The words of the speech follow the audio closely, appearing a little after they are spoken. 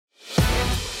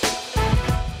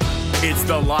It's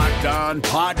the Locked On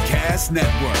Podcast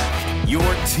Network, your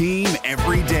team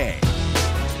every day.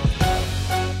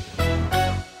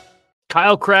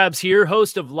 Kyle Krabs here,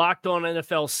 host of Locked On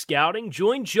NFL Scouting.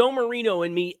 Join Joe Marino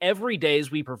and me every day as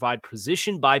we provide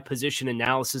position-by-position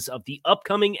analysis of the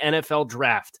upcoming NFL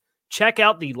Draft. Check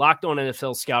out the Locked On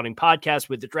NFL Scouting podcast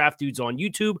with the Draft Dudes on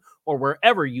YouTube or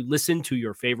wherever you listen to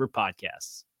your favorite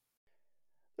podcasts.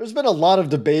 There's been a lot of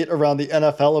debate around the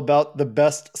NFL about the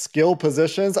best skill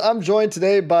positions. I'm joined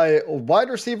today by wide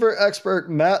receiver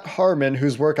expert Matt Harmon,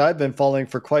 whose work I've been following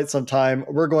for quite some time.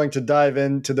 We're going to dive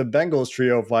into the Bengals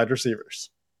trio of wide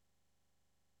receivers.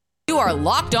 You are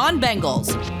Locked On Bengals,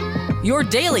 your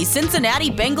daily Cincinnati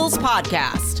Bengals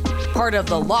podcast, part of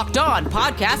the Locked On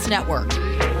Podcast Network,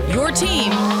 your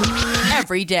team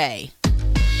every day.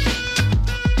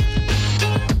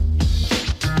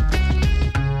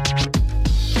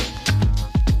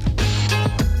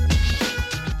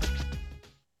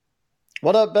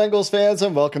 What up, Bengals fans,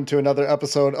 and welcome to another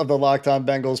episode of the Locked On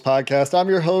Bengals podcast. I'm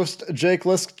your host, Jake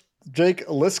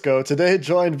Lisco. Today,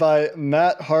 joined by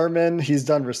Matt Harmon. He's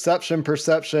done reception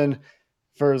perception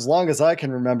for as long as I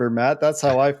can remember, Matt. That's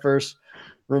how I first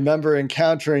remember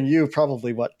encountering you,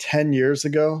 probably, 10 years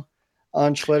ago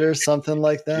on Twitter, something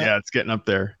like that? Yeah, it's getting up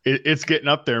there. It's getting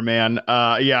up there, man.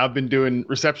 Yeah, I've been doing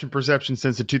reception perception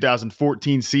since the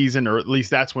 2014 season, or at least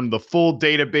that's when the full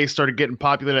database started getting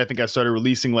populated. I think I started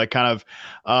releasing like kind of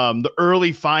the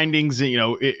early findings,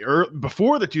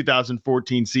 before the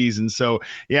 2014 season. So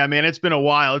yeah, man, it's been a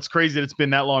while. It's crazy that it's been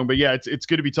that long, but yeah, it's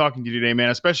good to be talking to you today, man,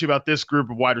 especially about this group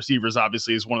of wide receivers.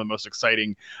 Obviously is one of the most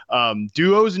exciting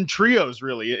duos and trios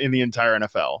really in the entire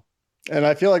NFL. And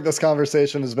I feel like this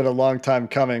conversation has been a long time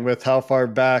coming with how far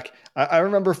back. I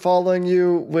remember following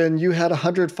you when you had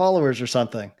 100 followers or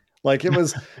something. Like it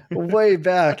was way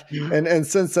back. And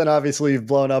since then, obviously, you've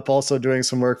blown up also doing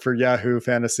some work for Yahoo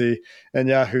Fantasy and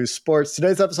Yahoo Sports.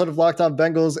 Today's episode of Locked On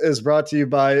Bengals is brought to you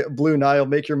by Blue Nile.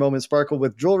 Make your moment sparkle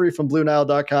with jewelry from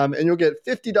BlueNile.com, and you'll get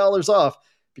 $50 off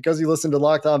because you listen to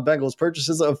Locked On Bengals.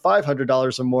 Purchases of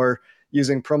 $500 or more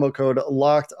using promo code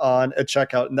Locked On at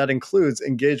checkout, and that includes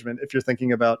engagement if you're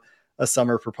thinking about a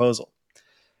summer proposal.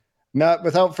 Matt,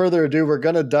 without further ado, we're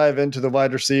going to dive into the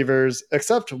wide receivers,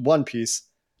 except one piece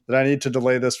that I need to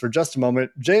delay this for just a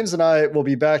moment. James and I will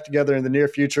be back together in the near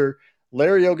future.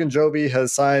 Larry Ogunjobi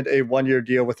has signed a one-year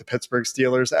deal with the Pittsburgh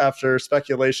Steelers after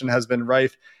speculation has been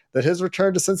rife that his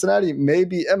return to Cincinnati may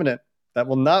be imminent. That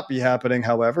will not be happening,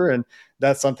 however, and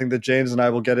that's something that James and I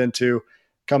will get into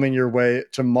coming your way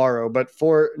tomorrow. But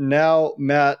for now,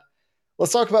 Matt,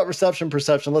 let's talk about reception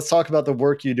perception. Let's talk about the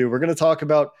work you do. We're going to talk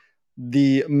about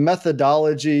the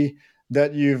methodology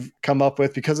that you've come up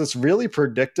with because it's really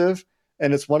predictive.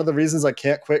 And it's one of the reasons I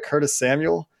can't quit Curtis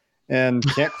Samuel and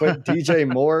can't quit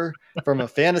DJ Moore from a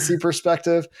fantasy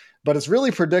perspective. But it's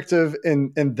really predictive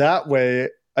in that way,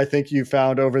 I think you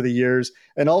found over the years,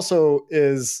 and also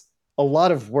is a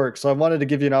lot of work. So I wanted to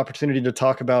give you an opportunity to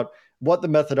talk about what the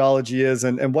methodology is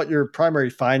and what your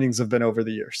primary findings have been over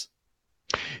the years.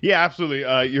 Yeah,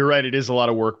 absolutely. You're right. It is a lot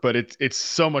of work, but it's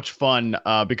so much fun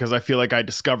because I feel like I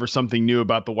discover something new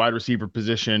about the wide receiver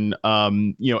position,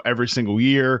 every single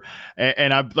year.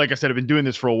 And I've, like I said, I've been doing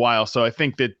this for a while. So I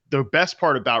think that the best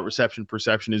part about reception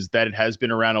perception is that it has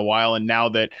been around a while. And now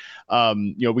that,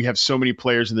 we have so many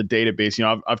players in the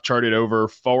database, I've charted over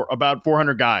about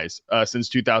 400 guys since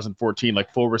 2014,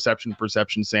 like full reception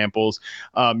perception samples.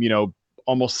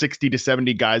 Almost 60 to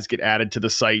 70 guys get added to the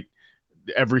site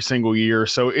every single year.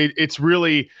 So it's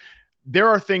really, there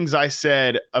are things I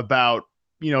said about,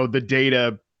 the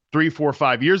data 3, 4,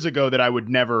 5 years ago that I would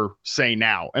never say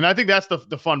now. And I think that's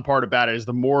the fun part about it is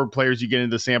the more players you get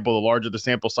into the sample, the larger the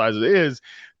sample size it is,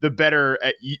 the better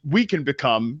we can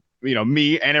become,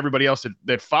 me and everybody else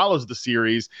that follows the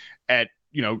series at,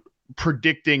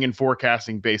 predicting and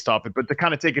forecasting based off it. But to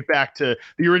kind of take it back to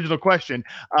the original question,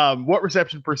 what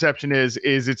reception perception is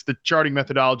it's the charting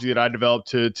methodology that I developed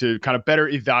to kind of better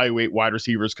evaluate wide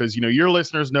receivers. Because, your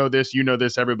listeners know this,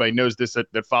 this, everybody knows this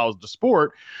that follows the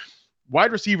sport.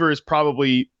 Wide receiver is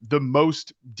probably the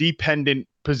most dependent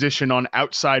position on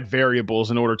outside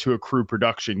variables in order to accrue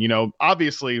production.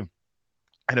 Obviously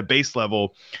at a base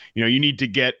level, you need to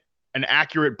get an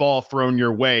accurate ball thrown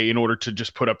your way in order to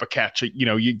just put up a catch.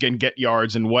 You can get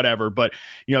yards and whatever, but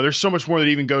there's so much more that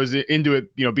even goes into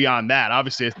it, beyond that.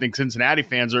 Obviously, I think Cincinnati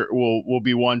fans will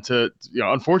be one to,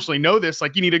 unfortunately know this,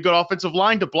 like you need a good offensive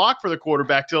line to block for the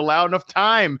quarterback to allow enough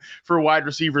time for wide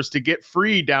receivers to get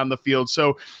free down the field.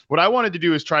 So what I wanted to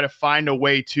do is try to find a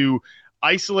way to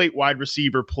isolate wide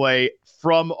receiver play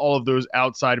from all of those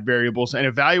outside variables and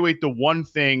evaluate the one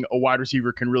thing a wide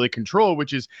receiver can really control,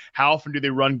 which is how often do they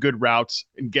run good routes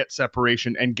and get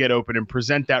separation and get open and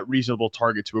present that reasonable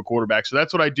target to a quarterback. So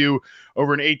that's what I do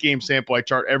over an 8-game sample. I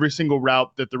chart every single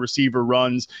route that the receiver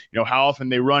runs, how often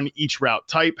they run each route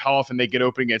type, how often they get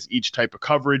open against each type of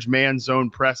coverage, man, zone,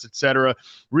 press, etc.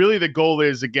 Really, the goal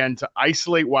is, again, to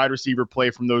isolate wide receiver play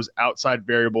from those outside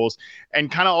variables and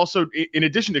kind of also, in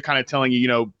addition to kind of telling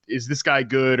you, is this guy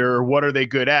good or what are they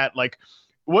good at? Like,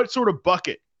 what sort of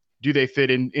bucket do they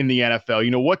fit in the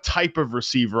NFL? What type of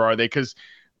receiver are they? Because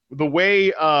the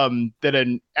way that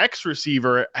an X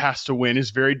receiver has to win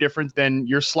is very different than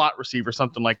your slot receiver,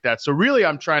 something like that. So really,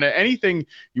 I'm trying to, anything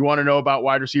you want to know about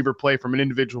wide receiver play from an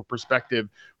individual perspective,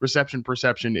 reception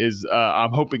perception is,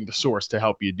 I'm hoping, the source to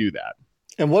help you do that.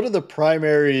 And what are the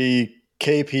primary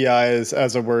KPIs,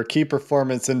 as it were, key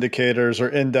performance indicators or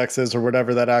indexes or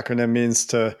whatever that acronym means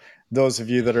to those of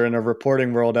you that are in a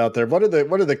reporting world out there? What are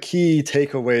the key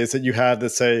takeaways that you have that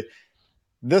say,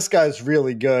 this guy's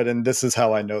really good and this is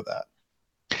how I know that?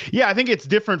 Yeah, I think it's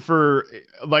different for,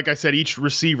 like I said, each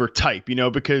receiver type,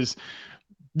 because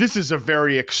this is a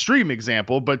very extreme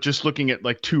example, but just looking at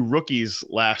like 2 rookies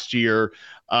last year,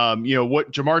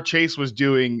 what Jamar Chase was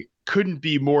doing couldn't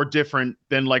be more different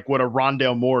than like what a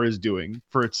Rondale Moore is doing,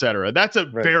 for et cetera. That's a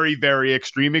very, very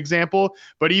extreme example,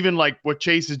 but even like what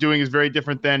Chase is doing is very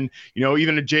different than,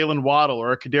 even a Jalen Waddle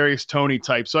or a Kadarius Toney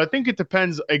type. So I think it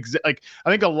depends. I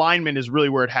think alignment is really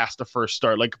where it has to first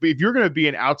start. Like if you're going to be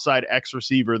an outside X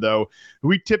receiver, though,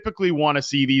 we typically want to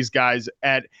see these guys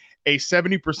at a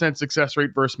 70% success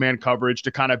rate versus man coverage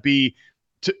to kind of be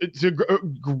to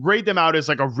grade them out as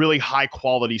like a really high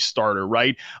quality starter,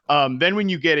 right? Then when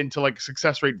you get into like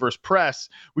success rate versus press,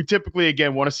 we typically,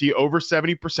 again, want to see over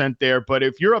 70% there. But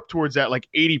if you're up towards that like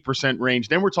 80% range,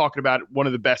 then we're talking about one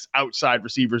of the best outside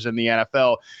receivers in the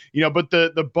NFL, but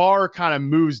the bar kind of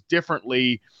moves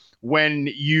differently when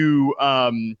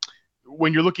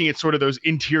you're looking at sort of those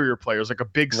interior players, like a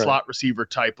big slot receiver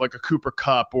type, like a Cooper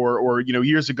Kupp or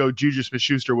years ago, Juju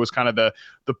Smith-Schuster was kind of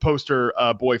the poster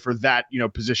boy for that,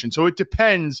 position. So it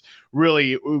depends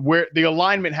really where the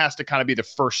alignment has to kind of be the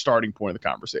first starting point of the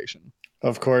conversation.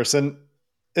 Of course. And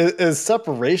is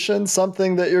separation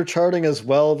something that you're charting as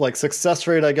well? Like success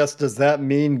rate, I guess, does that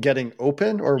mean getting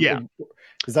open or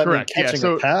does that mean catching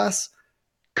a pass?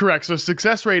 Correct. So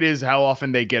success rate is how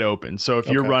often they get open. So if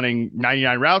you're running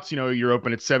 99 routes, you're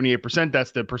open at 78%.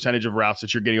 That's the percentage of routes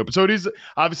that you're getting open. So it is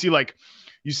obviously like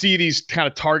you see these kind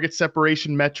of target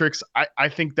separation metrics. I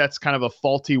think that's kind of a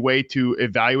faulty way to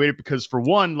evaluate it because for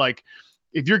one, like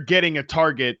if you're getting a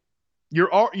target,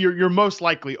 you're most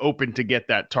likely open to get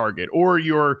that target, or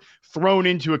you're thrown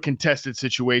into a contested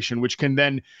situation, which can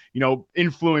then,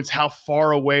 influence how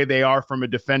far away they are from a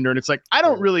defender. And it's like, I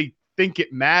don't really think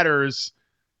it matters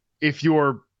if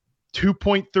you're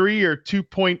 2.3 or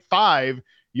 2.5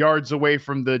 yards away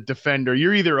from the defender.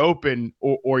 You're either open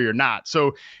or you're not.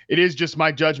 So it is just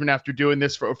my judgment after doing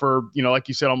this for like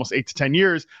you said, almost 8 to 10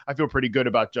 years. I feel pretty good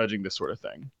about judging this sort of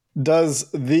thing.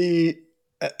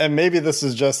 And maybe this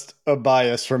is just a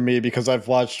bias from me because I've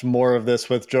watched more of this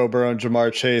with Joe Burrow and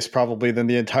Jamar Chase probably than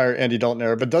the entire Andy Dalton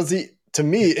era, but does the, to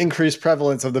me, increased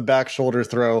prevalence of the back shoulder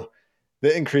throw,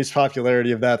 the increased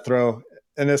popularity of that throw?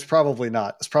 And it's probably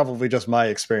not. It's probably just my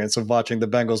experience of watching the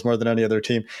Bengals more than any other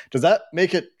team. Does that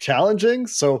make it challenging?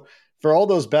 So for all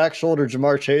those back shoulder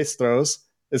Jamar Chase throws,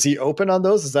 is he open on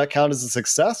those? Does that count as a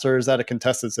success or is that a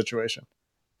contested situation?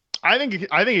 I think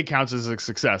it counts as a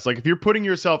success. Like if you're putting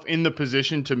yourself in the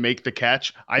position to make the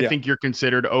catch, I think you're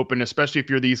considered open, especially if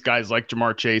you're these guys like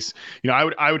Jamar Chase.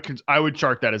 I would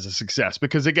chart that as a success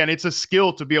because again, it's a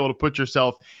skill to be able to put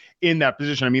yourself in that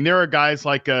position. I mean, there are guys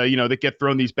like, that get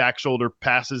thrown these back shoulder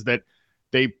passes that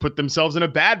they put themselves in a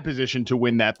bad position to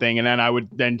win that thing. And then I would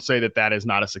then say that is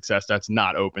not a success. That's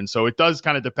not open. So it does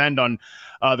kind of depend on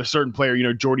the certain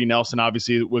player. Jordy Nelson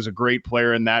obviously was a great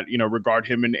player in that, regard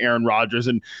him and Aaron Rodgers.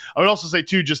 And I would also say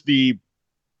too, just the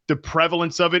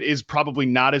prevalence of it is probably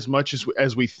not as much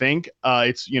as we think.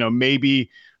 It's, maybe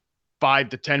 5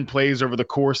 to 10 plays over the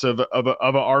course of a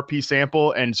RP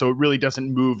sample. And so it really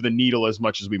doesn't move the needle as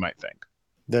much as we might think.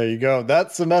 There you go.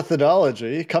 That's the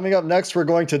methodology. Coming up next, we're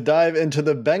going to dive into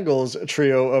the Bengals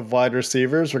trio of wide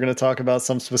receivers. We're going to talk about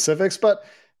some specifics, but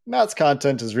Matt's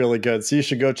content is really good, so you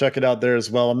should go check it out there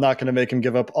as well. I'm not going to make him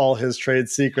give up all his trade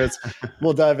secrets.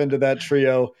 We'll dive into that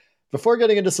trio. Before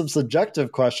getting into some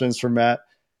subjective questions for Matt,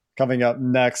 coming up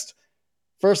next,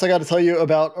 first, I got to tell you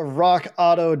about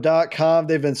rockauto.com.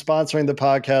 They've been sponsoring the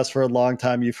podcast for a long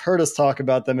time. You've heard us talk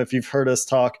about them if you've heard us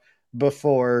talk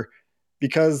before,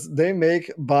 because they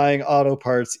make buying auto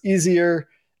parts easier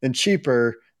and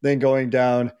cheaper than going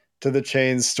down to the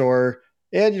chain store.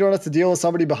 And you don't have to deal with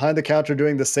somebody behind the counter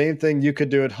doing the same thing you could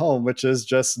do at home, which is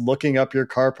just looking up your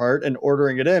car part and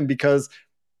ordering it in, because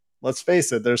let's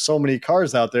face it, there's so many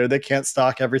cars out there, they can't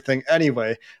stock everything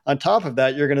anyway. On top of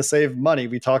that, you're going to save money.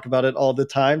 We talk about it all the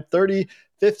time, 30,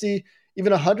 50,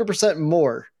 even 100%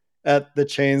 more at the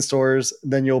chain stores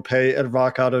than you'll pay at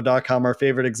rockauto.com. Our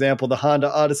favorite example, the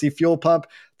Honda Odyssey fuel pump,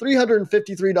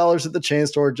 $353 at the chain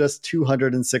store, just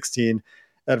 $216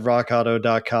 at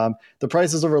rockauto.com. The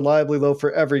prices are reliably low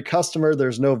for every customer.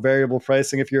 There's no variable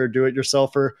pricing if you're a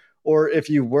do-it-yourselfer or if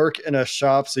you work in a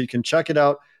shop, so you can check it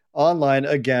out online.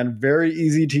 Again, very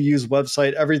easy to use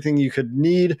website, everything you could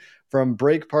need, from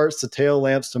brake parts to tail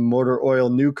lamps to motor oil,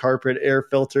 new carpet, air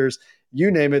filters, you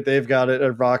name it, they've got it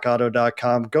at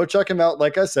rockauto.com. Go check them out.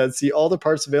 Like I said, see all the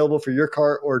parts available for your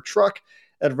car or truck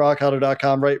at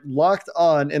rockauto.com, right? Locked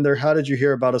on in their How Did You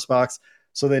Hear About Us box,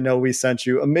 so they know we sent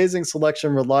you. Amazing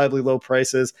selection, reliably low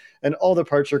prices, and all the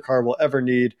parts your car will ever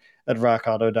need at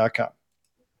rockauto.com.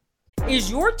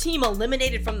 Is your team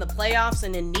eliminated from the playoffs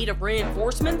and in need of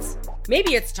reinforcements?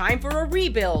 Maybe it's time for a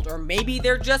rebuild, or maybe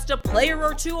they're just a player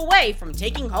or two away from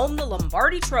taking home the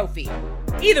Lombardi Trophy.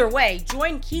 Either way,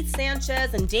 join Keith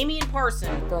Sanchez and Damian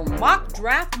Parson for Mock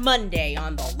Draft Monday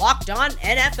on the Locked On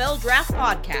NFL Draft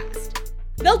Podcast.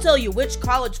 They'll tell you which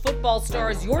college football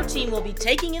stars your team will be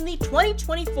taking in the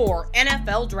 2024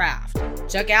 NFL Draft.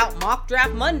 Check out Mock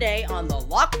Draft Monday on the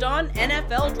Locked On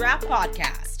NFL Draft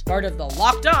Podcast, part of the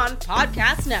Locked On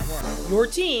Podcast Network, your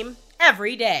team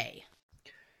every day.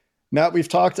 Matt, we've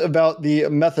talked about the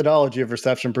methodology of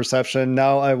reception perception.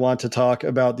 Now I want to talk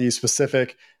about the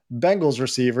specific Bengals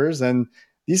receivers, and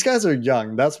these guys are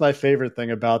young. That's my favorite thing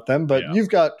about them, but You've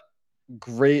got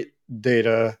great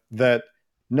data that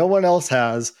no one else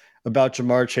has about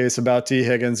Jamar Chase, about T.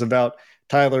 Higgins, about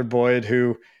Tyler Boyd,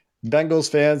 who Bengals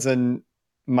fans and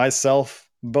myself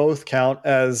both count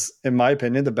as, in my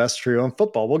opinion, the best trio in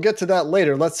football. We'll get to that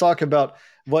later. Let's talk about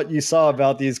what you saw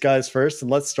about these guys first,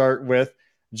 and let's start with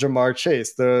Jamar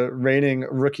Chase, the reigning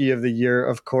rookie of the year,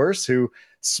 of course, who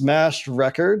smashed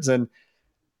records. And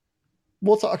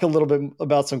we'll talk a little bit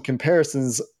about some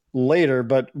comparisons later,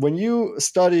 but when you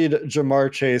studied Jamar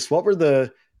Chase, what were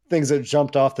the things that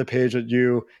jumped off the page at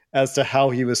you as to how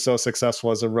he was so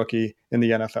successful as a rookie in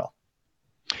the NFL?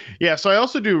 Yeah, so I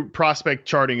also do prospect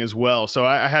charting as well. So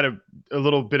I had a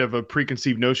little bit of a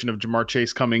preconceived notion of Jamar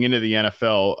Chase coming into the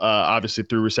NFL, obviously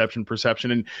through reception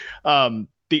perception. And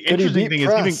the interesting thing is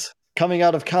even coming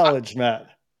out of college, Matt.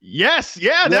 Yes,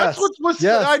 yeah, that's what was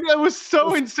it was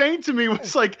so insane to me. It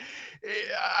was like,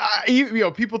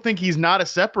 people think he's not a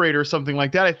separator or something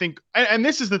like that. I think, and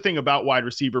this is the thing about wide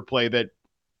receiver play that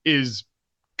is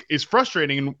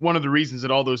frustrating, and one of the reasons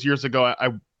that all those years ago I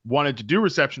wanted to do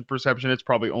reception perception, it's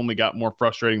probably only got more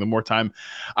frustrating the more time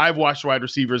I've watched wide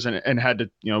receivers and had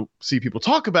to see people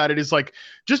talk about it, is like,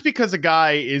 just because a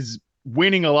guy is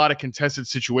winning a lot of contested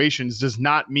situations does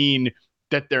not mean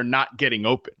that they're not getting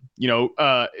open.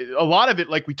 A lot of it,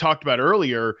 like we talked about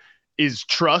earlier, is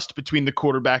trust between the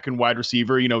quarterback and wide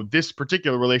receiver. This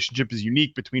particular relationship is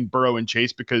unique between Burrow and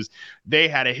Chase because they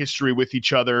had a history with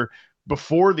each other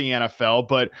before the NFL.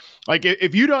 But like,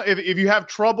 if you have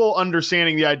trouble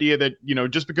understanding the idea that,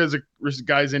 just because a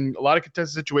guy's in a lot of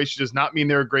contested situations does not mean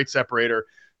they're a great separator,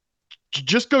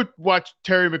 just go watch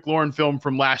Terry McLaurin film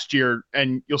from last year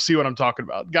and you'll see what I'm talking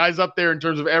about. Guys up there in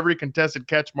terms of every contested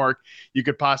catch mark you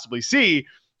could possibly see,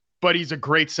 but he's a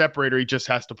great separator. He just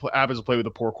has to play with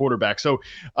a poor quarterback. So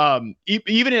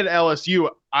even at LSU,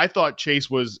 I thought Chase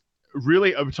was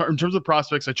really, in terms of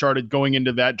prospects I charted going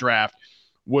into that draft,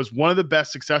 was one of the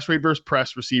best success rate versus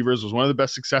press receivers, was one of the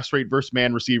best success rate versus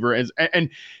man receiver. And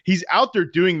he's out there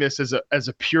doing this as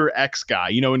a pure X guy.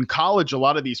 In college, a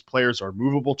lot of these players are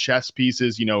movable chess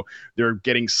pieces. They're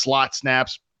getting slot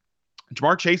snaps.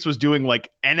 Jamar Chase was doing like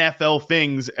NFL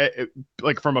things,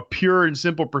 like from a pure and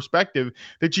simple perspective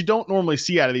that you don't normally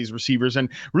see out of these receivers. And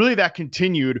really that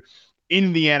continued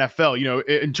in the NFL.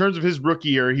 In terms of his rookie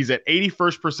year, he's at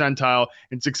 81st percentile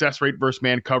in success rate versus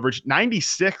man coverage,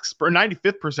 96th or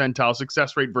 95th percentile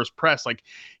success rate versus press. Like,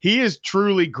 he is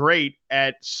truly great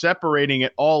at separating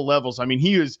at all levels. I mean,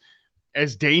 he is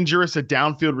as dangerous a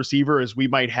downfield receiver as we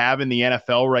might have in the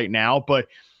NFL right now, but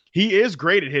he is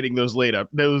great at hitting those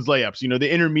layups, the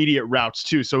intermediate routes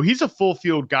too. So he's a full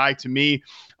field guy to me.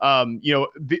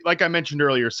 Like I mentioned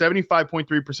earlier,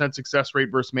 75.3% success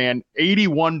rate versus man,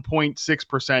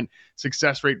 81.6%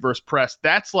 success rate versus press.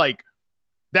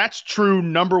 That's true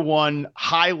number one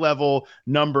high level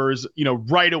numbers,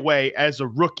 right away as a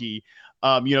rookie.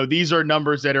 These are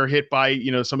numbers that are hit by,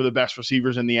 some of the best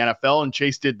receivers in the NFL, and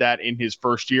Chase did that in his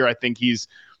first year. I think he's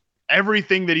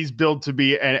everything that he's built to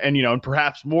be, and you know, and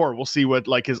perhaps more. We'll see what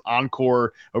like his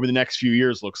encore over the next few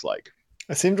years looks like.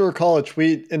 I seem to recall a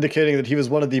tweet indicating that he was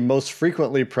one of the most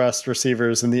frequently pressed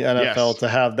receivers in the NFL to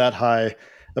have that high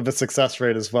of a success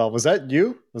rate as well. Was that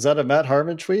you? Was that a Matt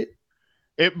Harmon tweet?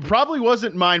 It probably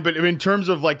wasn't mine, but in terms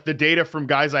of like the data from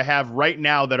guys I have right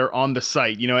now that are on the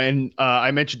site, you know, and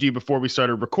I mentioned to you before we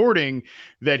started recording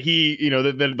that he, you know,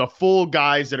 the full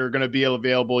guys that are going to be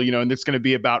available, you know, and it's going to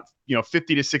be about, you know,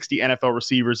 50 to 60 NFL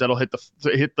receivers that'll hit the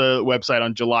website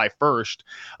on July 1st.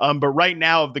 But right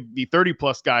now of the 30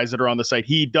 plus guys that are on the site,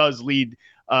 he does lead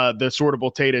the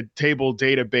sortable table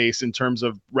database in terms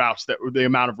of routes, that the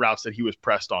amount of routes that he was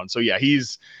pressed on. So yeah,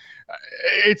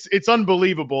 it's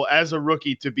unbelievable as a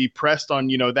rookie to be pressed on,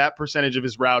 you know, that percentage of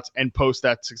his routes and post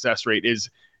that success rate is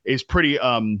pretty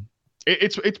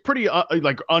it's pretty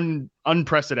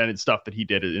unprecedented stuff that he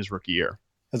did in his rookie year.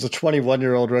 As a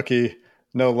 21-year-old rookie,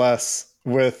 no less,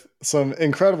 with some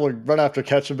incredible run after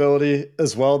catch ability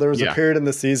as well. There was a period in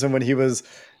the season when he was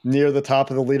near the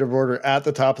top of the leaderboard or at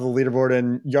the top of the leaderboard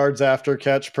in yards after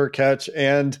catch per catch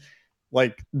and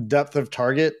like depth of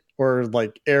target, or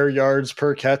like air yards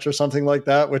per catch or something like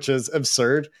that, which is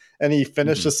absurd. And he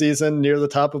finished the season near the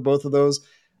top of both of those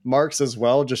marks as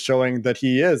well, just showing that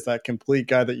he is that complete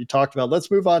guy that you talked about. Let's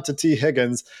move on to T.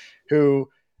 Higgins, who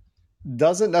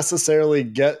doesn't necessarily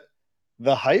get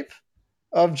the hype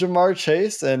of Jamar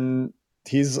Chase, and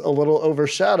he's a little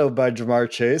overshadowed by Jamar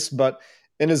Chase, but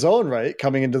in his own right,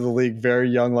 coming into the league very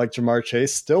young like Jamar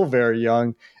Chase, still very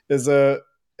young, is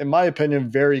in my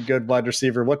opinion, very good wide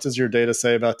receiver. What does your data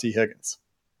say about T. Higgins?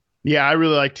 Yeah, I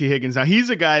really like T. Higgins. Now, he's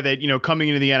a guy that, you know, coming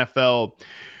into the NFL,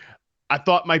 I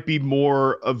thought might be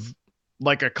more of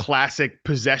like a classic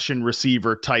possession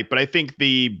receiver type. But I think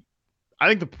the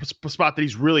spot that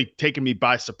he's really taken me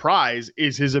by surprise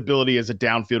is his ability as a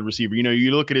downfield receiver. You know,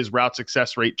 you look at his route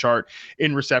success rate chart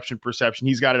in reception perception.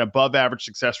 He's got an above average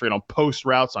success rate on post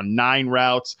routes, on 9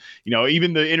 routes, you know,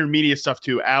 even the intermediate stuff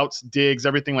too, outs, digs,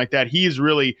 everything like that. He is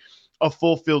really a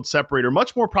full field separator,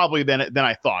 much more probably than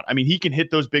I thought. I mean, he can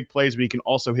hit those big plays, but he can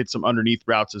also hit some underneath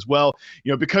routes as well.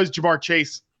 You know, because Jamar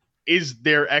Chase is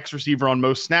their X receiver on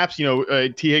most snaps, you know,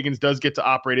 T. Higgins does get to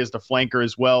operate as the flanker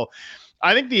as well.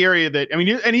 I think the area that, I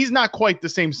mean, and he's not quite the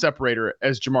same separator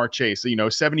as Jamar Chase, you know,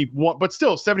 71, but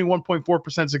still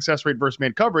 71.4% success rate versus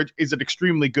man coverage is an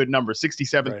extremely good number,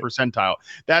 67th percentile.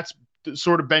 That's the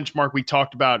sort of benchmark we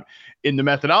talked about in the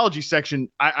methodology section.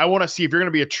 I want to see if you're going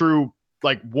to be a true,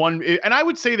 like one, and I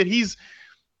would say that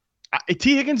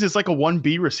T. Higgins is like a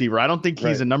 1B receiver. I don't think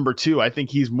he's a number 2. I think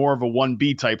he's more of a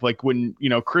 1B type. Like when, you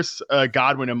know, Chris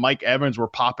Godwin and Mike Evans were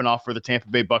popping off for the Tampa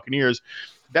Bay Buccaneers,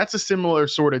 that's a similar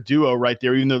sort of duo right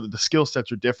there, even though the skill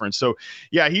sets are different. So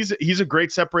yeah, he's a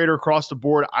great separator across the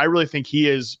board. I really think he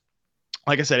is,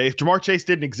 like I said, if Jamar Chase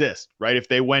didn't exist, right? If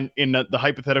they went in the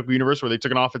hypothetical universe where they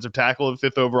took an offensive tackle of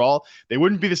 5th overall, they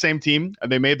wouldn't be the same team.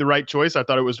 They made the right choice. I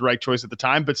thought it was the right choice at the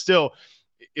time, but still,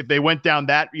 if they went down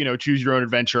that, you know, choose your own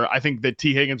adventure, I think that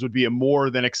T. Higgins would be a more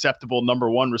than acceptable number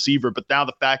 1 receiver. But now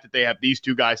the fact that they have these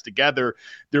two guys together,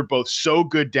 they're both so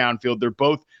good downfield. They're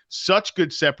both such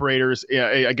good separators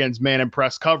against man and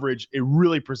press coverage. It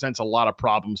really presents a lot of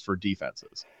problems for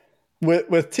defenses.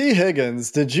 With T.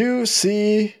 Higgins, did you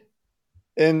see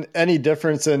in any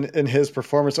difference in his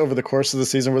performance over the course of the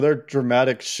season? Were there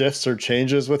dramatic shifts or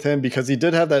changes with him? Because he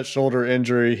did have that shoulder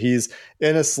injury. He's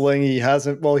in a sling. He's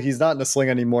not in a sling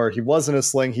anymore. He was in a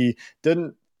sling. He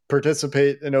didn't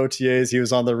participate in OTAs. He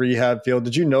was on the rehab field.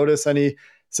 Did you notice any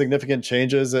significant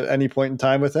changes at any point in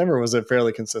time with him, or was it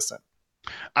fairly consistent?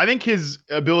 I think his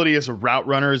ability as a route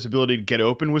runner, his ability to get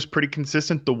open was pretty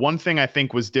consistent. The one thing I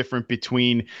think was different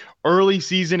between early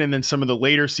season and then some of the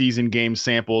later season games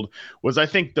sampled was I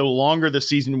think the longer the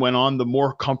season went on, the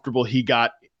more comfortable he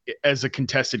got as a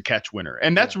contested catch winner.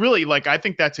 And that's really like, I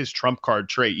think that's his trump card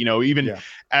trait, you know, even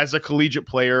as a collegiate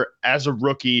player, as a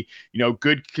rookie, you know,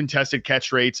 good contested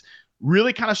catch rates.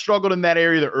 Really kind of struggled in that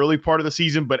area the early part of the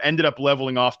season, but ended up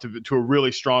leveling off to a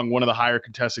really strong, one of the higher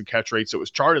contested catch rates that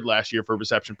was charted last year for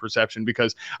reception perception,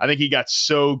 because I think he got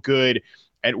so good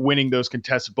at winning those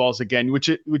contested balls again, which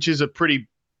is a pretty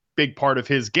big part of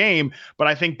his game. But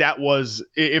I think that was,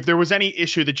 if there was any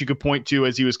issue that you could point to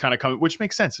as he was kind of coming, which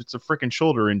makes sense. It's a freaking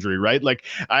shoulder injury, right? Like,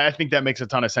 I think that makes a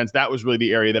ton of sense. That was really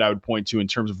the area that I would point to in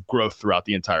terms of growth throughout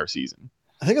the entire season.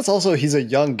 I think it's also he's a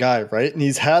young guy, right? And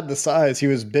he's had the size. He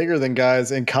was bigger than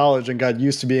guys in college and got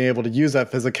used to being able to use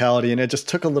that physicality. And it just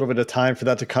took a little bit of time for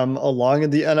that to come along in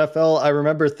the NFL. I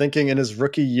remember thinking in his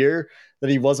rookie year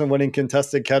that he wasn't winning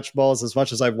contested catch balls as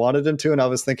much as I wanted him to. And I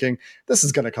was thinking, this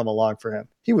is going to come along for him.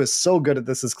 He was so good at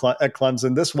this at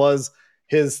Clemson. This was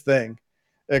his thing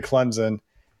at Clemson.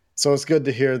 So it's good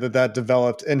to hear that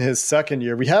developed in his second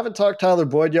year. We haven't talked Tyler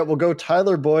Boyd yet. We'll go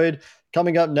Tyler Boyd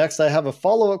coming up next. I have a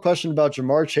follow-up question about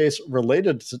Jamar Chase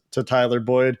related to Tyler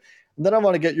Boyd. And then I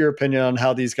want to get your opinion on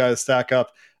how these guys stack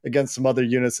up against some other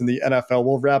units in the NFL.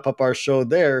 We'll wrap up our show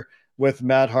there with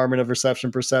Matt Harmon of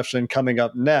Reception Perception coming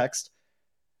up next.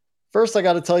 First, I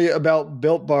got to tell you about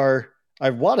Built Bar. I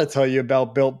want to tell you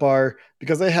about Built Bar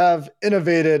because they have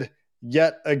innovated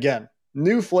yet again.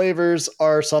 New flavors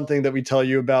are something that we tell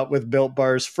you about with Built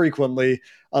Bars frequently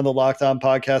on the Locked On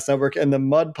Podcast Network, and the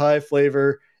Mud Pie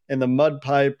flavor and the Mud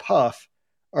Pie Puff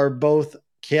are both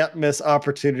can't miss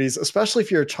opportunities, especially if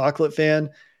you're a chocolate fan.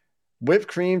 Whipped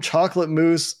cream, chocolate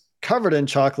mousse, covered in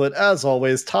chocolate, as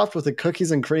always, topped with a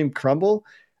cookies and cream crumble.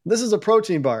 This is a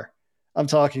protein bar I'm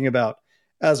talking about.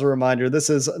 As a reminder, this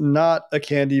is not a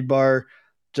candy bar,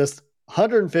 just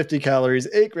 150 calories,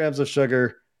 8 grams of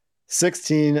sugar,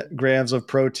 16 grams of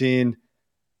protein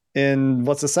in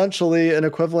what's essentially an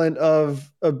equivalent of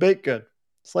a baked good.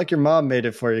 It's like your mom made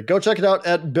it for you. Go check it out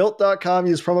at built.com.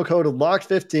 Use promo code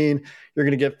LOCKED15. You're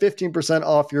going to get 15%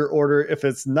 off your order. If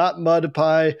it's not mud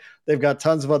pie, they've got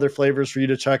tons of other flavors for you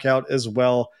to check out as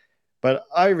well. But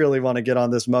I really want to get on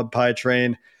this mud pie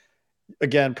train.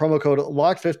 Again, promo code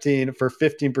LOCKED15 for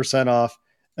 15% off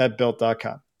at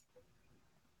built.com.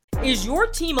 Is your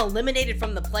team eliminated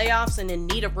from the playoffs and in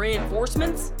need of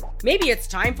reinforcements? Maybe it's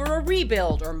time for a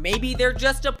rebuild, or maybe they're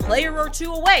just a player or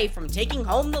two away from taking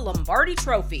home the Lombardi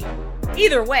Trophy.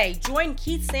 Either way, join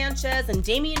Keith Sanchez and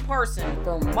Damian Parson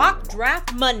for Mock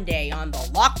Draft Monday on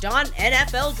the Locked On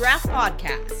NFL Draft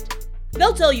Podcast.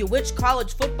 They'll tell you which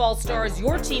college football stars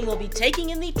your team will be taking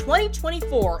in the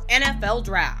 2024 NFL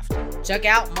Draft. Check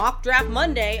out Mock Draft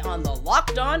Monday on the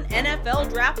Locked On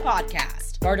NFL Draft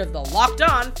Podcast, part of the Locked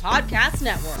On Podcast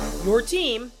Network, your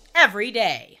team every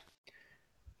day.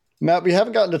 Matt, we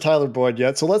haven't gotten to Tyler Boyd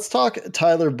yet, so let's talk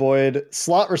Tyler Boyd,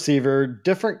 slot receiver,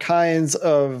 different kinds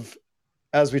of,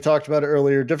 as we talked about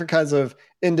earlier, different kinds of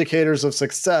indicators of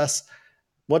success.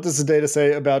 What does the data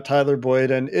say about Tyler Boyd,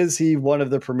 and is he one of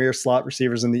the premier slot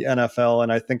receivers in the NFL?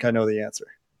 And I think I know the answer.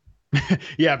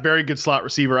 Yeah, very good slot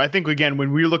receiver. I think, again,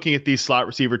 when we're looking at these slot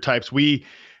receiver types, we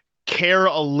care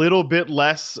a little bit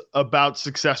less about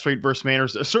success rate versus man, or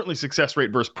certainly success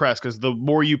rate versus press, because the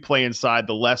more you play inside,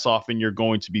 the less often you're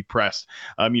going to be pressed.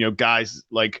 Guys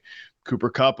like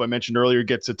Cooper Kupp, I mentioned earlier,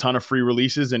 gets a ton of free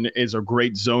releases and is a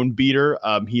great zone beater.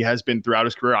 He has been throughout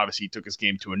his career. Obviously, he took his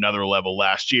game to another level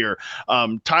last year.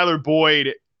 Tyler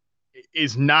Boyd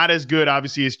is not as good,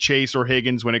 obviously, as Chase or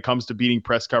Higgins when it comes to beating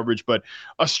press coverage, but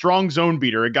a strong zone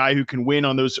beater, a guy who can win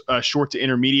on those short to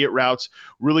intermediate routes,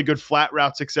 really good flat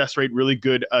route success rate, really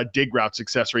good dig route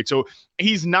success rate. So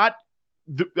he's not,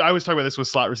 I always talk about this with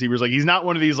slot receivers. Like, he's not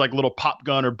one of these like little pop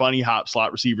gun or bunny hop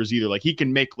slot receivers either. Like, he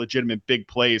can make legitimate big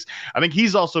plays. I think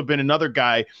he's also been another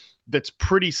guy that's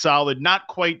pretty solid, not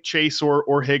quite Chase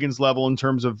or Higgins level in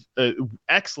terms of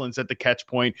excellence at the catch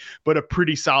point, but a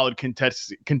pretty solid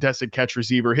contested catch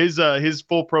receiver. His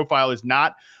full profile is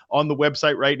not on the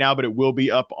website right now, but it will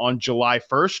be up on July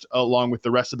 1st, along with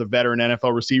the rest of the veteran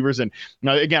NFL receivers. And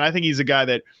again, I think he's a guy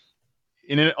that,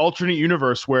 in an alternate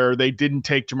universe where they didn't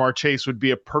take Jamar Chase, would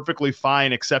be a perfectly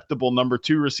fine, acceptable number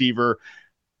 2 receiver.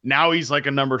 Now he's like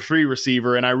a number 3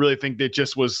 receiver, and I really think that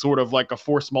just was sort of like a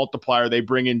force multiplier. They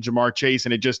bring in Jamar Chase,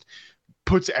 and it just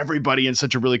puts everybody in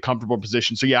such a really comfortable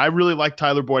position. So, yeah, I really like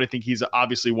Tyler Boyd. I think he's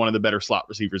obviously one of the better slot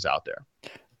receivers out there.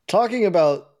 Talking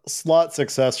about slot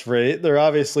success rate, there are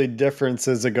obviously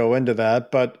differences that go into that,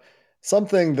 but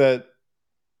something that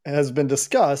has been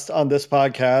discussed on this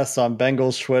podcast, on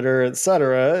Bengals Twitter,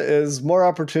 etc., is more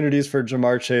opportunities for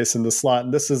Jamar Chase in the slot.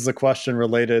 And this is a question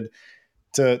related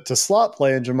to slot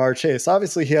play in Jamar Chase.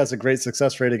 Obviously, he has a great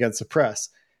success rate against the press,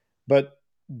 but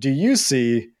do you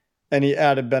see any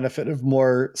added benefit of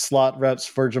more slot reps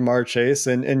for Jamar Chase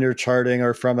in your charting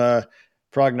or from a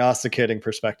prognosticating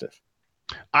perspective?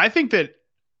 I think that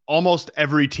almost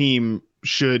every team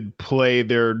should play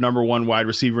their number 1 wide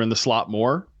receiver in the slot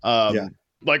more.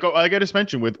 Like I just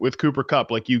mentioned with Cooper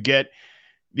Kupp, like, you get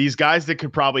these guys that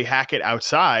could probably hack it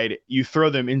outside, you throw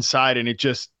them inside, and it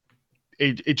just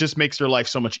makes their life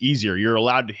so much easier. You're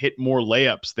allowed to hit more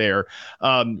layups there.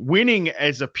 Winning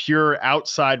as a pure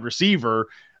outside receiver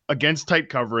against tight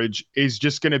coverage is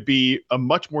just going to be a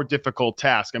much more difficult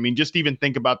task. I mean, just even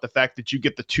think about the fact that you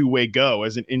get the 2-way go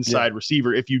as an inside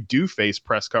receiver if you do face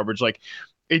press coverage. Like,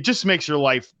 it just makes your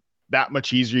life that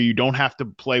much easier. You don't have to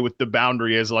play with the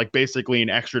boundary as like basically an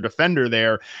extra defender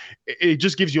there. It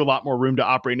just gives you a lot more room to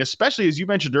operate. And especially, as you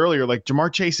mentioned earlier, like,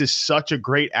 Jamar Chase is such a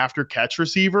great after catch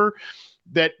receiver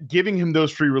that giving him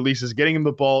those free releases, getting him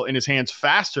the ball in his hands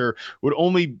faster would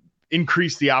only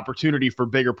increase the opportunity for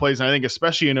bigger plays. And I think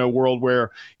especially in a world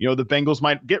where, the Bengals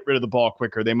might get rid of the ball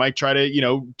quicker, they might try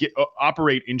to,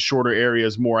 operate in shorter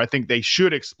areas more. I think they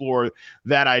should explore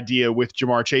that idea with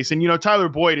Jamar Chase. And, Tyler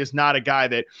Boyd is not a guy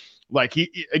that, like,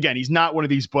 he's not one of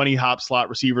these bunny hop slot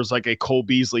receivers like a Cole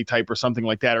Beasley type or something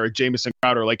like that, or a Jamison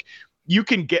Crowder. Like, you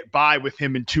can get by with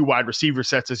him in 2 wide receiver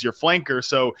sets as your flanker.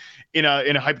 So in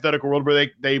a hypothetical world where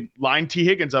they line T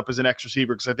Higgins up as an X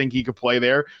receiver, because I think he could play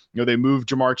there, they move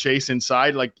Jamar Chase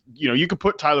inside. Like, you could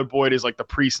put Tyler Boyd as like the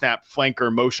pre-snap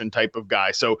flanker motion type of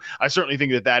guy. So I certainly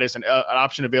think that is an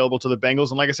option available to the Bengals.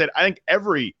 And like I said, I think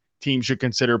every team should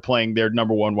consider playing their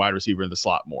number 1 wide receiver in the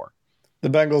slot more. The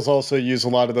Bengals also use a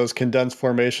lot of those condensed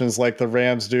formations like the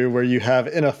Rams do, where you have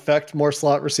in effect more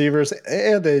slot receivers,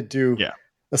 and they do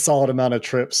a solid amount of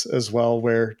trips as well,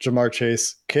 where Jamar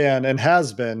Chase can and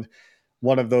has been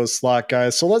one of those slot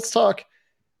guys. So let's talk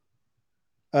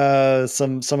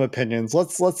some opinions.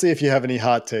 Let's see if you have any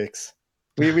hot takes.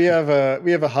 We have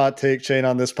a hot take chain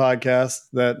on this podcast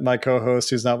that my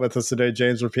co-host, who's not with us today,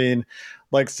 James Rapine,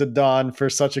 likes to don for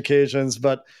such occasions.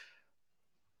 But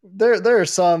there are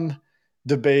some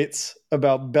debates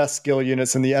about best skill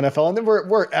units in the NFL, and then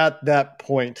we're at that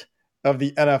point of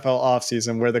the NFL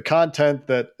offseason where the content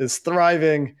that is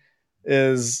thriving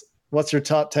is what's your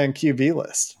top 10 QB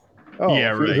list? Oh, yeah,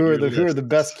 right. Who are the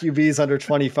best QBs under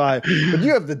 25? But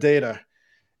you have the data,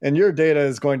 and your data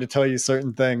is going to tell you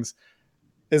certain things.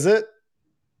 Is it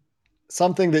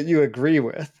something that you agree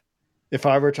with if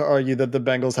I were to argue that the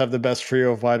Bengals have the best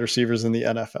trio of wide receivers in the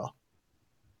NFL?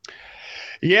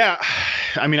 Yeah.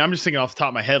 I mean, I'm just thinking off the top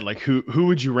of my head, like who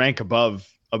would you rank above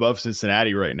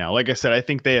Cincinnati right now? Like I said, I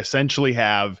think they essentially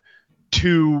have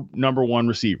 2 number 1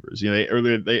 receivers. They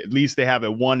at least they have a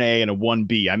 1A and a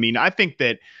 1B. I mean, I think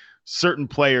that certain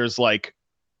players I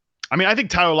think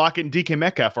Tyler Lockett and DK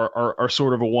Metcalf are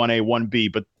sort of a 1A,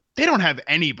 1B, but they don't have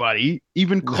anybody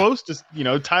even close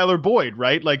to, Tyler Boyd,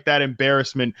 right? Like that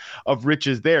embarrassment of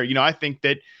riches there. I think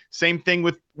that same thing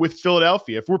with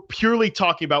Philadelphia. If we're purely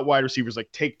talking about wide receivers, like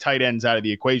take tight ends out of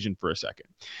the equation for a second.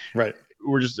 Right.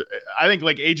 I think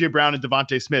like AJ Brown and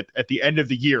Devontae Smith at the end of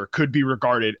the year could be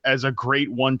regarded as a great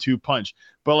 1-2 punch.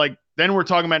 But like, then we're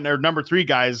talking about our number 3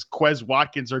 guys, Quez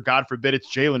Watkins, or God forbid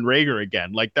it's Jalen Reagor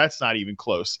again. Like that's not even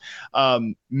close.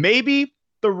 Maybe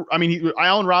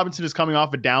Allen Robinson is coming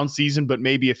off a down season, but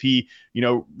maybe if he,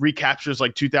 recaptures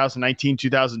like 2019,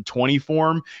 2020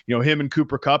 form, him and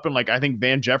Cooper Kupp, and like, I think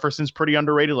Van Jefferson's pretty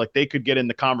underrated. Like they could get in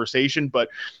the conversation, but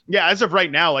yeah, as of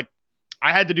right now, like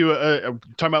I had to do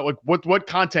talking about like what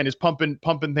content is pumping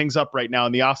things up right now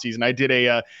in the offseason. I did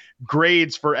a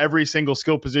grades for every single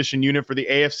skill position unit for the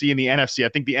AFC and the NFC. I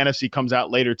think the NFC comes out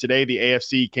later today. The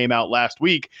AFC came out last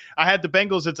week. I had the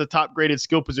Bengals as a top graded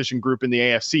skill position group in the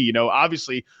AFC,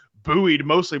 obviously buoyed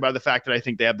mostly by the fact that I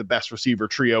think they have the best receiver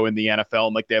trio in the NFL,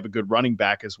 and like they have a good running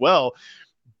back as well.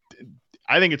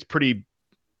 I think it's pretty,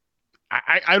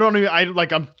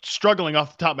 I'm struggling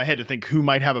off the top of my head to think who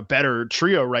might have a better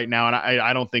trio right now. And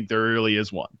I don't think there really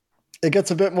is one. It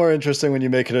gets a bit more interesting when you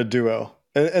make it a duo.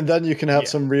 And then you can have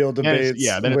some real debates it's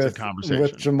a conversation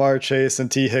with Jamar Chase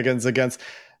and T Higgins against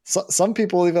some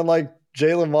people even like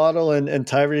Jalen Waddle and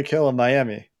Tyreek Hill in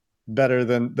Miami better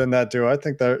than that duo. I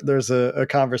think there's a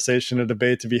conversation, a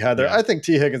debate to be had there. Yeah. I think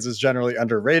T Higgins is generally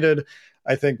underrated.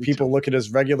 I think people look at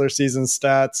his regular season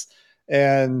stats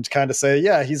and kind of say,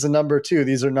 yeah, he's a number 2.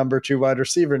 These are number 2 wide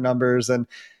receiver numbers. And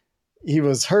he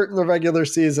was hurt in the regular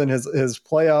season. His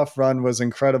playoff run was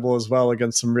incredible as well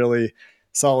against some really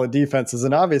solid defenses.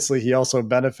 And obviously he also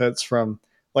benefits from,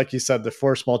 like you said, the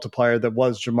force multiplier that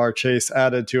was Jamar Chase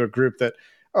added to a group that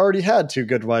already had 2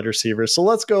 good wide receivers. So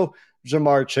let's go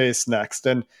Jamar Chase next.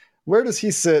 And where does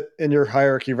he sit in your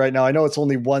hierarchy right now? I know it's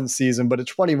only 1 season, but at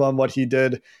 21, what he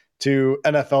did to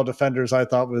NFL defenders, I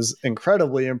thought was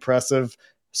incredibly impressive,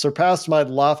 surpassed my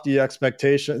lofty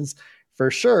expectations for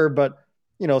sure. But,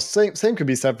 same could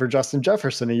be said for Justin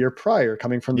Jefferson a year prior,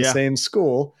 coming from the same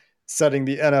school, setting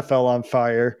the NFL on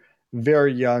fire,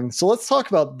 very young. So let's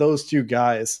talk about those 2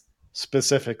 guys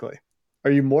specifically. Are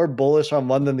you more bullish on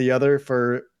one than the other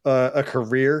for a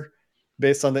career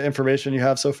based on the information you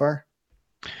have so far?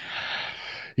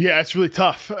 Yeah, it's really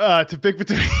tough to pick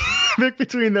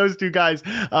between those 2 guys.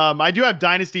 I do have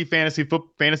dynasty fantasy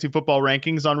football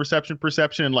rankings on reception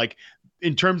perception, and like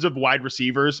in terms of wide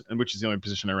receivers, and which is the only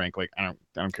position I rank. Like I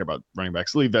don't care about running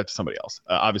backs. Leave that to somebody else.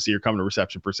 Obviously, you're coming to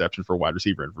reception perception for wide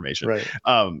receiver information.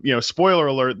 Right. Spoiler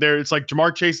alert. There, it's like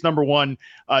Jamar Chase number 1,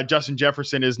 Justin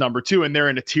Jefferson is number 2, and they're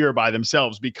in a tier by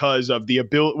themselves because of the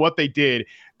ability, what they did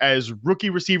as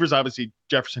rookie receivers. Obviously,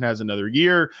 Jefferson has another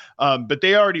year, but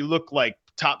they already look like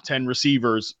top 10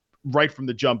 receivers right from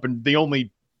the jump, and the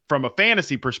only from a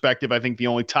fantasy perspective, I think the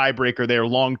only tiebreaker there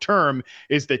long term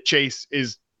is that Chase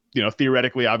is,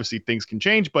 theoretically, obviously things can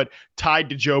change, but tied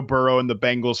to Joe Burrow and the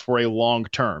Bengals for a long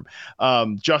term.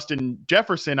 Justin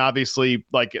Jefferson, obviously,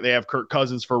 like they have Kirk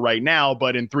Cousins for right now,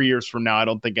 but in 3 years from now, I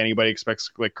don't think anybody expects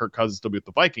like Kirk Cousins to be with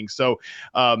the Vikings. So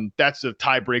that's a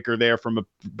tiebreaker there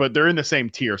but they're in the same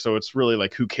tier. So it's really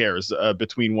like, who cares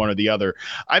between one or the other?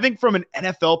 I think from an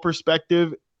NFL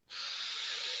perspective,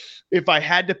 if I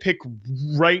had to pick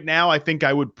right now, I think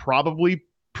I would probably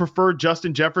prefer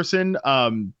Justin Jefferson.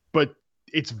 But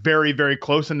it's very, very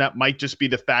close. And that might just be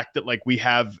the fact that like we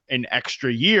have an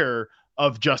extra year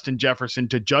of Justin Jefferson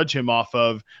to judge him off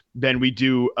of than we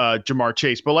do Jamar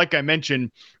Chase. But like I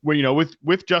mentioned,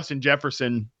 with Justin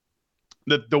Jefferson,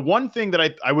 the one thing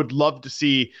that I would love to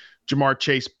see Jamar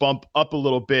Chase bump up a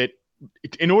little bit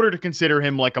in order to consider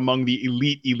him like among the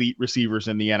elite receivers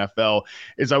in the NFL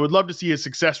is I would love to see his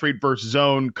success rate versus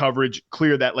zone coverage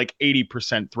clear that like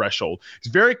 80% threshold. It's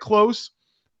very close.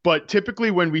 But typically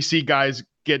when we see guys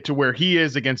get to where he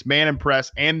is against man and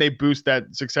press and they boost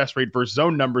that success rate versus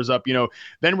zone numbers up,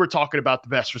 then we're talking about the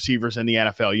best receivers in the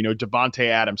NFL, Devontae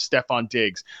Adams, Stephon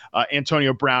Diggs,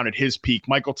 Antonio Brown at his peak,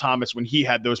 Michael Thomas when he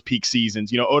had those peak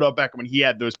seasons, Odell Beckham when he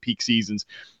had those peak seasons.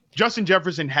 Justin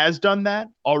Jefferson has done that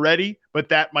already, but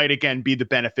that might again be the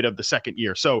benefit of the second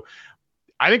year. So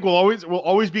I think we'll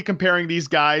always be comparing these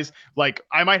guys. Like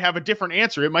I might have a different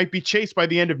answer. It might be Chase by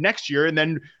the end of next year. And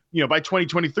then, by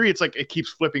 2023, it's like it keeps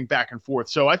flipping back and forth.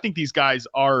 So I think these guys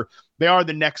are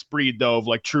the next breed though of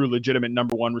like true legitimate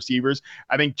number one receivers.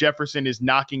 I think Jefferson is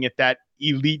knocking at that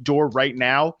elite door right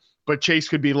now, but Chase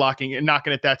could be knocking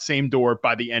at that same door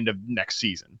by the end of next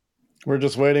season. We're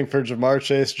just waiting for Jamar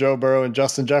Chase, Joe Burrow, and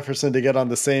Justin Jefferson to get on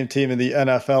the same team in the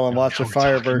NFL and watch the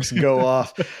fireworks go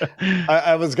off.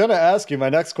 I was going to ask you, my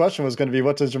next question was going to be,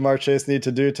 what does Jamar Chase need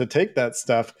to do to take that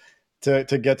step to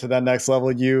get to that next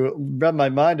level? You read my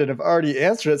mind and have already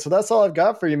answered it. So that's all I've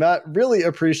got for you, Matt. Really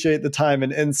appreciate the time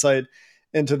and insight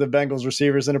into the Bengals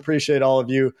receivers and appreciate all of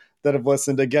you that have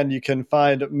listened. Again, you can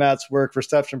find Matt's work,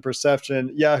 Reception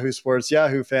Perception, Yahoo Sports,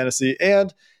 Yahoo Fantasy,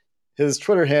 and his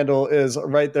Twitter handle is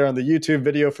right there on the YouTube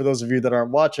video for those of you that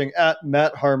aren't watching, at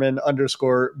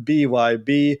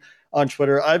 @MattHarmon_BYB on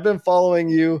Twitter. I've been following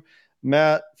you,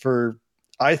 Matt, for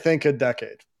I think a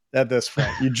decade at this point.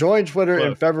 You joined Twitter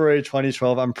in February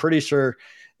 2012. I'm pretty sure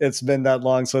it's been that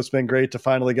long, so it's been great to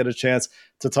finally get a chance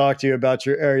to talk to you about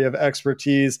your area of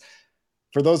expertise.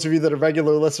 For those of you that are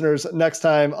regular listeners, next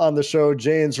time on the show,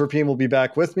 James Rapien will be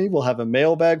back with me. We'll have a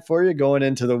mailbag for you going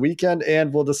into the weekend,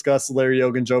 and we'll discuss Larry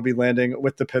Ogunjobi landing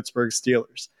with the Pittsburgh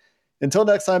Steelers. Until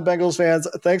next time, Bengals fans,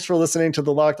 thanks for listening to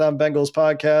the Locked On Bengals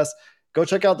podcast. Go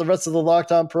check out the rest of the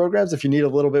Locked On programs if you need a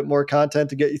little bit more content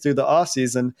to get you through the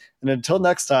offseason. And until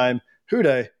next time,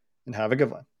 hooday, and have a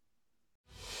good one.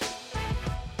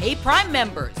 Hey, Prime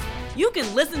members, you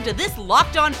can listen to this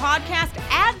Locked On podcast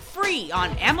ad-free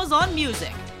on Amazon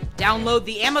Music. Download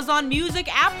the Amazon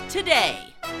Music app today.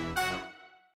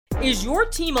 Is your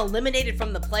team eliminated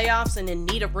from the playoffs and in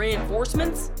need of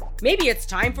reinforcements? Maybe it's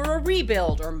time for a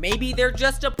rebuild, or maybe they're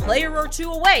just a player or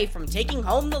two away from taking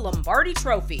home the Lombardi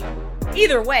Trophy.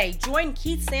 Either way, join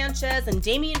Keith Sanchez and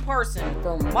Damian Parson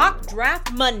for Mock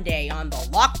Draft Monday on the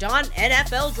Locked On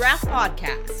NFL Draft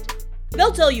Podcast.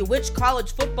 They'll tell you which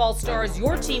college football stars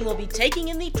your team will be taking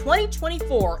in the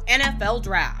 2024 NFL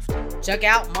Draft. Check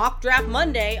out Mock Draft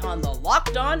Monday on the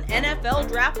Locked On NFL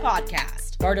Draft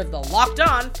Podcast, part of the Locked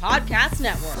On Podcast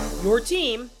Network. Your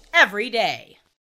team every day.